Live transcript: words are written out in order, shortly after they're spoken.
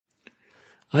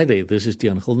Hi there, this is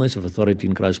Tian Gilnes of Authority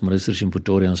in Christ Ministers in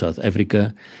Pretoria, South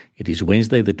Africa. It is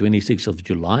Wednesday, the 26th of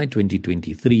July,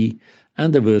 2023,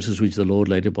 and the verses which the Lord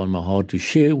laid upon my heart to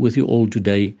share with you all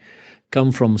today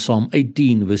come from Psalm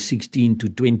 18, verse 16 to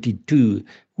 22,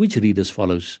 which read as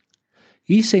follows.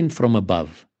 He sent from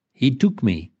above, he took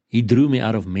me, he drew me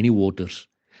out of many waters.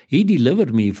 He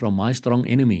delivered me from my strong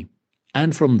enemy,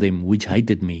 and from them which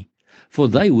hated me, for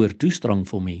they were too strong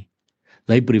for me.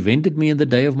 They prevented me in the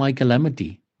day of my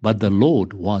calamity, but the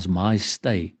Lord was my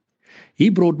stay. He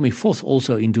brought me forth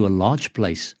also into a large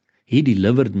place. He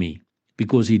delivered me,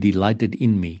 because he delighted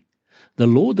in me. The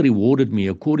Lord rewarded me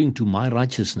according to my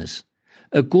righteousness.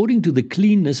 According to the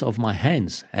cleanness of my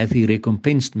hands hath he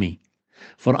recompensed me.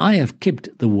 For I have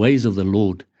kept the ways of the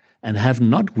Lord, and have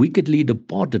not wickedly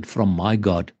departed from my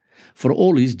God. For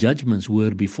all his judgments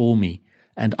were before me,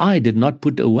 and I did not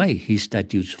put away his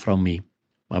statutes from me.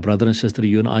 My brother and sister,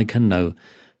 you and I can know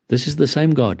this is the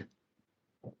same God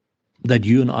that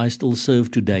you and I still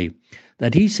serve today,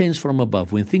 that he sends from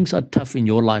above. When things are tough in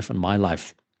your life and my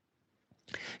life,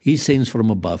 he sends from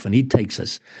above and he takes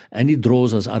us and he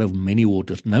draws us out of many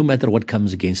waters, no matter what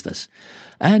comes against us.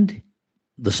 And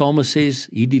the psalmist says,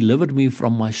 he delivered me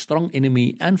from my strong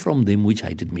enemy and from them which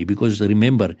hated me. Because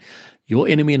remember, your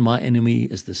enemy and my enemy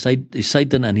is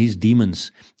Satan and his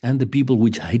demons and the people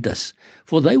which hate us.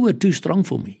 For they were too strong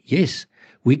for me. Yes,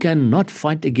 we cannot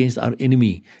fight against our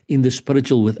enemy in the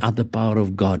spiritual without the power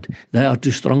of God. They are too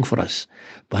strong for us.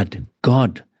 But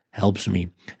God helps me.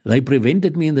 They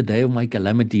prevented me in the day of my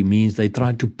calamity, means they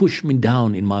tried to push me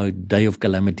down in my day of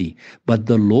calamity. But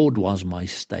the Lord was my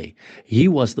stay. He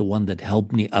was the one that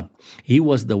helped me up. He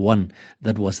was the one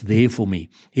that was there for me.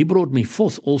 He brought me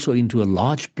forth also into a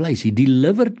large place. He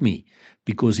delivered me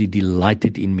because he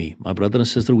delighted in me. My brother and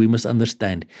sister, we must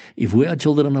understand, if we are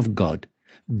children of God,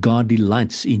 God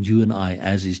delights in you and I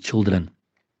as his children.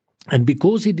 And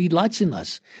because he delights in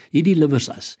us, he delivers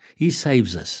us, he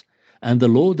saves us. And the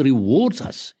Lord rewards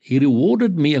us. He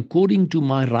rewarded me according to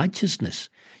my righteousness.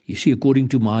 You see, according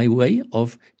to my way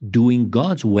of doing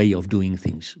God's way of doing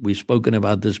things. We've spoken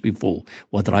about this before,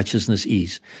 what righteousness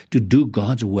is, to do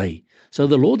God's way. So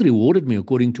the Lord rewarded me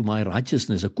according to my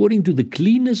righteousness, according to the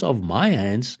cleanness of my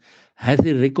hands, hath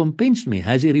he recompensed me,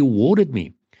 has he rewarded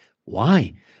me.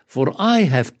 Why? For I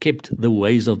have kept the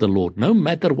ways of the Lord. No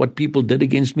matter what people did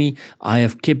against me, I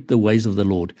have kept the ways of the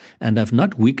Lord, and have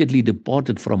not wickedly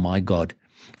departed from my God.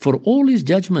 For all his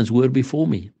judgments were before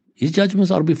me. His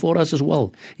judgments are before us as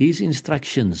well. His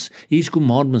instructions, his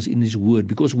commandments in his word,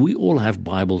 because we all have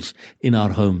Bibles in our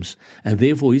homes, and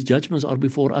therefore his judgments are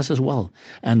before us as well.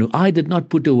 And I did not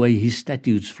put away his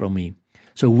statutes from me.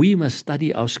 So we must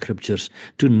study our scriptures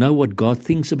to know what God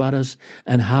thinks about us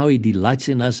and how he delights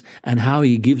in us and how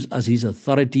he gives us his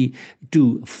authority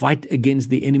to fight against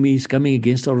the enemies coming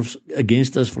against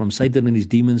us from Satan and his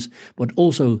demons, but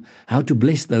also how to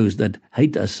bless those that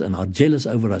hate us and are jealous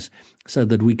over us, so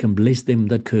that we can bless them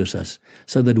that curse us,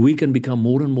 so that we can become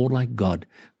more and more like God.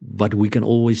 But we can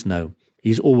always know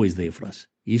he's always there for us.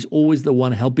 He's always the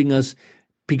one helping us,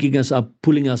 picking us up,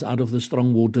 pulling us out of the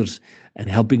strong waters, and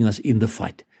helping us in the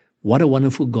fight. What a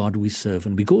wonderful God we serve.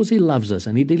 And because he loves us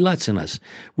and he delights in us,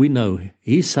 we know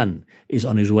his Son is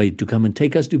on his way to come and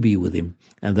take us to be with him.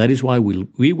 And that is why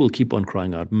we will keep on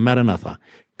crying out, Maranatha,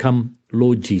 come,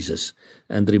 Lord Jesus.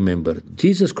 And remember,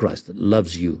 Jesus Christ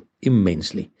loves you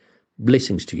immensely.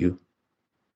 Blessings to you.